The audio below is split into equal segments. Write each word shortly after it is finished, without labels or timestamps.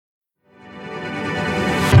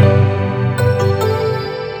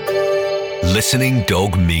Listening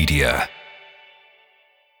Dog Media.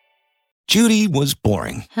 Judy was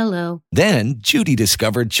boring. Hello. Then Judy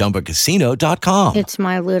discovered ChumbaCasino.com. It's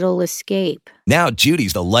my little escape. Now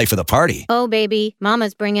Judy's the life of the party. Oh, baby,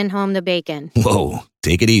 mama's bringing home the bacon. Whoa,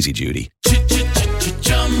 take it easy, Judy.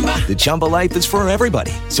 The Chumba life is for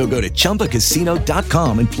everybody. So go to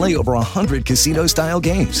ChumbaCasino.com and play over 100 casino-style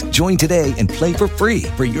games. Join today and play for free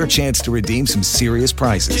for your chance to redeem some serious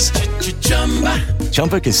prizes.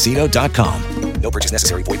 ChumbaCasino.com. No purchase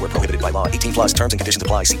necessary. Void where prohibited by law. 18 plus terms and conditions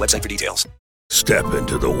apply. See website for details. Step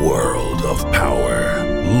into the world of power,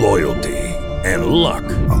 loyalty, and luck.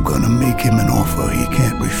 I'm going to make him an offer he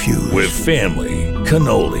can't refuse. With family,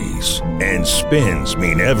 cannolis, and spins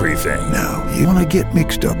mean everything. Now, you want to get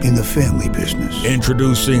mixed up in the family business.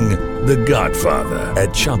 Introducing The Godfather at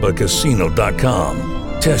ChumbaCasino.com.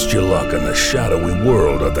 Test your luck in the shadowy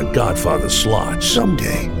world of The Godfather slot.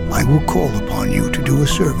 Someday, I will call upon you to do a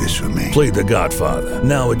service for me. Play The Godfather,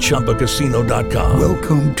 now at ChumbaCasino.com.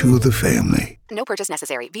 Welcome to the family. No purchase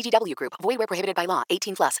necessary. VGW Group. Void where prohibited by law.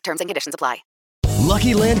 18 plus. Terms and conditions apply.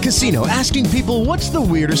 Lucky Land Casino, asking people, what's the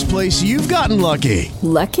weirdest place you've gotten lucky?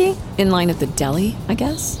 Lucky? In line at the deli, I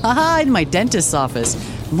guess? Aha, in my dentist's office.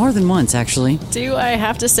 More than once, actually. Do I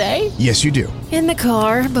have to say? Yes, you do. In the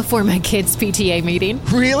car before my kids' PTA meeting.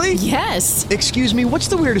 Really? Yes. Excuse me, what's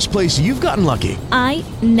the weirdest place you've gotten lucky? I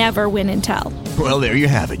never win and tell. Well, there you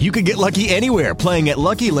have it. You can get lucky anywhere, playing at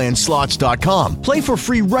LuckyLandSlots.com. Play for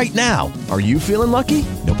free right now. Are you feeling lucky?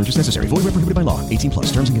 No purchase necessary. Void where prohibited by law. 18 plus.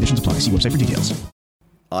 Terms and conditions apply. See website for details.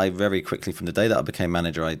 I very quickly, from the day that I became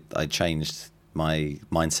manager, I changed my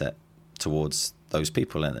mindset towards those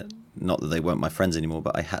people in it. Not that they weren't my friends anymore,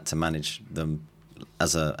 but I had to manage them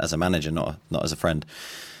as a manager, not as a friend.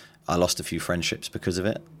 I lost a few friendships because of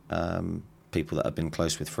it. People that I've been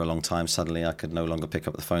close with for a long time, suddenly I could no longer pick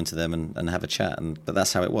up the phone to them and have a chat. But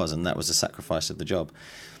that's how it was, and that was the sacrifice of the job.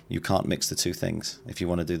 You can't mix the two things if you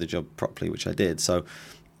want to do the job properly, which I did. So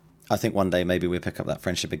I think one day maybe we'll pick up that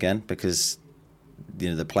friendship again, because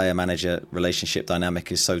the player-manager relationship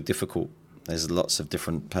dynamic is so difficult. There's lots of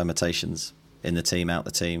different permutations in the team, out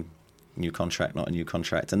the team, new contract, not a new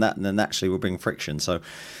contract, and then naturally will bring friction. So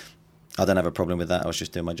I don't have a problem with that. I was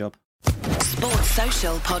just doing my job. Sports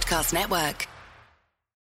Social Podcast Network.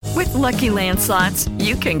 With Lucky Land Slots,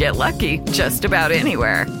 you can get lucky just about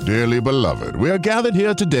anywhere. Dearly beloved, we are gathered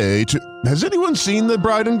here today to... Has anyone seen the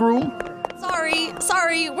bride and groom?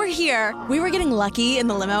 Sorry, we're here. We were getting lucky in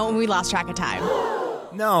the limo and we lost track of time.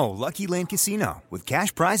 No, Lucky Land Casino, with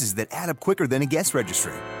cash prizes that add up quicker than a guest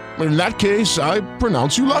registry. In that case, I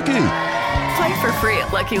pronounce you lucky. Play for free at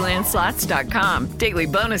LuckyLandSlots.com. Daily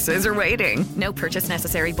bonuses are waiting. No purchase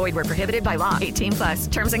necessary. Void where prohibited by law. 18 plus.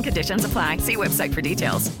 Terms and conditions apply. See website for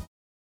details.